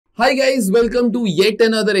Hi guys, welcome to yet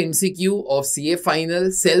another MCQ of CA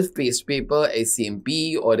Final Self-Paced Paper,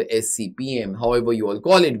 SCMP or SCPM, however you all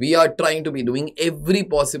call it. We are trying to be doing every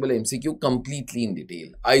possible MCQ completely in detail.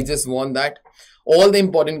 I just want that all the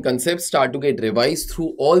important concepts start to get revised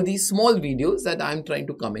through all these small videos that I'm trying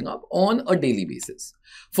to coming up on a daily basis.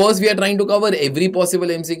 First, we are trying to cover every possible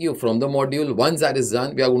MCQ from the module. Once that is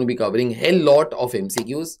done, we are going to be covering a hell lot of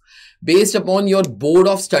MCQs based upon your board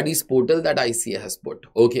of studies portal that ICA has put.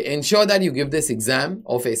 Okay, ensure that you give this exam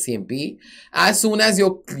of SCMP as soon as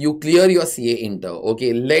you clear your CA Inter.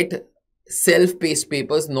 Okay, let self-paced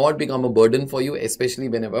papers not become a burden for you, especially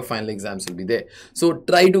whenever final exams will be there. So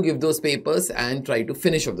try to give those papers and try to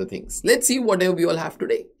finish off the things. Let's see whatever we all have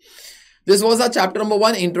today. This was our chapter number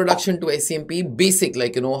 1, Introduction to SCMP, basic,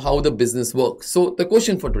 like how the business works. So the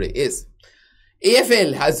question for today is,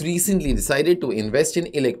 AFL has recently decided to invest in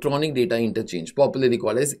electronic data interchange, popularly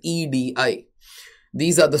called as EDI.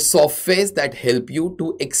 These are the softwares that help you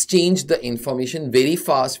to exchange the information very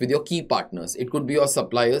fast with your key partners. It could be your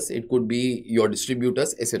suppliers, it could be your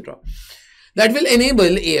distributors, etc. That will enable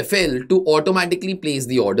AFL to automatically place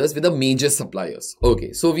the orders with the major suppliers.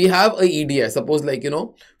 Okay, so we have a EDI. Suppose to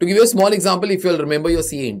give you a small example, if you'll remember your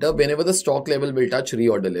CA Inter, whenever the stock level will touch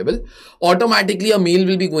reorder level, automatically a mail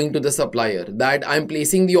will be going to the supplier that I'm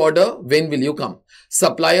placing the order, when will you come?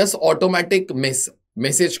 Supplier's automatic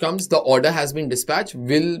message comes, the order has been dispatched,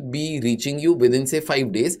 will be reaching you within say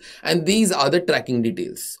 5 days, and these are the tracking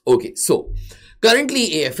details. Okay, so currently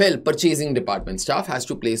AFL purchasing department staff has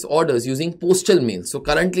to place orders using postal mail. So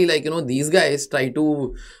currently these guys try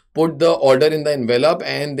to put the order in the envelope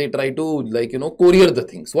and they try to courier the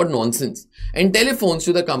things. What nonsense. And telephones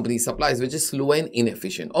to the company supplies, which is slow and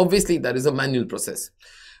inefficient. Obviously that is a manual process.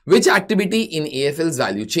 Which activity in AFL's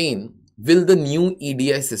value chain will the new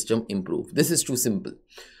EDI system improve? This is too simple.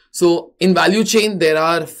 So in value chain, there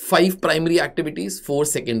are 5 primary activities, 4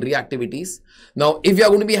 secondary activities. Now, if you are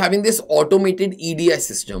going to be having this automated EDI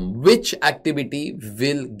system, which activity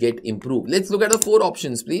will get improved? Let's look at the 4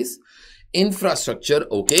 options, please. Infrastructure,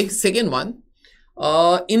 okay. Second one,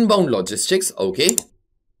 inbound logistics, okay.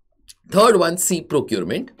 Third one, C,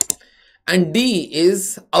 procurement. And D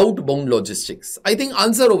is outbound logistics. I think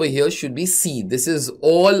answer over here should be C. This is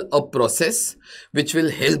all a process which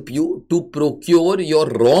will help you to procure your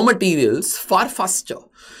raw materials far faster.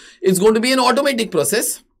 It's going to be an automatic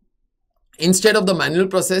process instead of the manual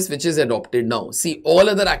process which is adopted now. See, all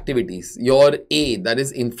other activities, your A, that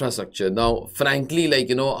is infrastructure. Now, frankly,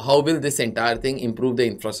 how will this entire thing improve the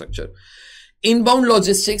infrastructure? Inbound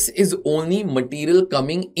logistics is only material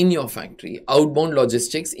coming in your factory. Outbound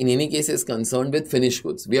logistics in any case is concerned with finished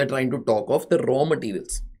goods. We are trying to talk of the raw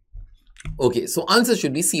materials. Okay, so answer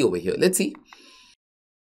should be C over here. Let's see.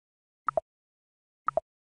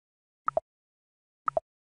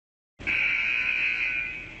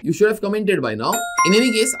 You should have commented by now. In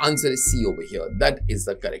any case, answer is C over here. That is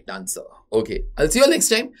the correct answer. Okay, I'll see you all next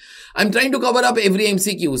time. I'm trying to cover up every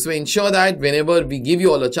MCQ. So ensure that whenever we give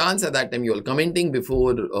you all a chance, at that time you all commenting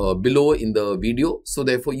below in the video. So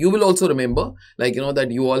therefore, you will also remember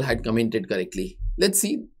that you all had commented correctly. Let's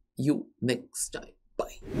see you next time.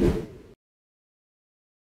 Bye.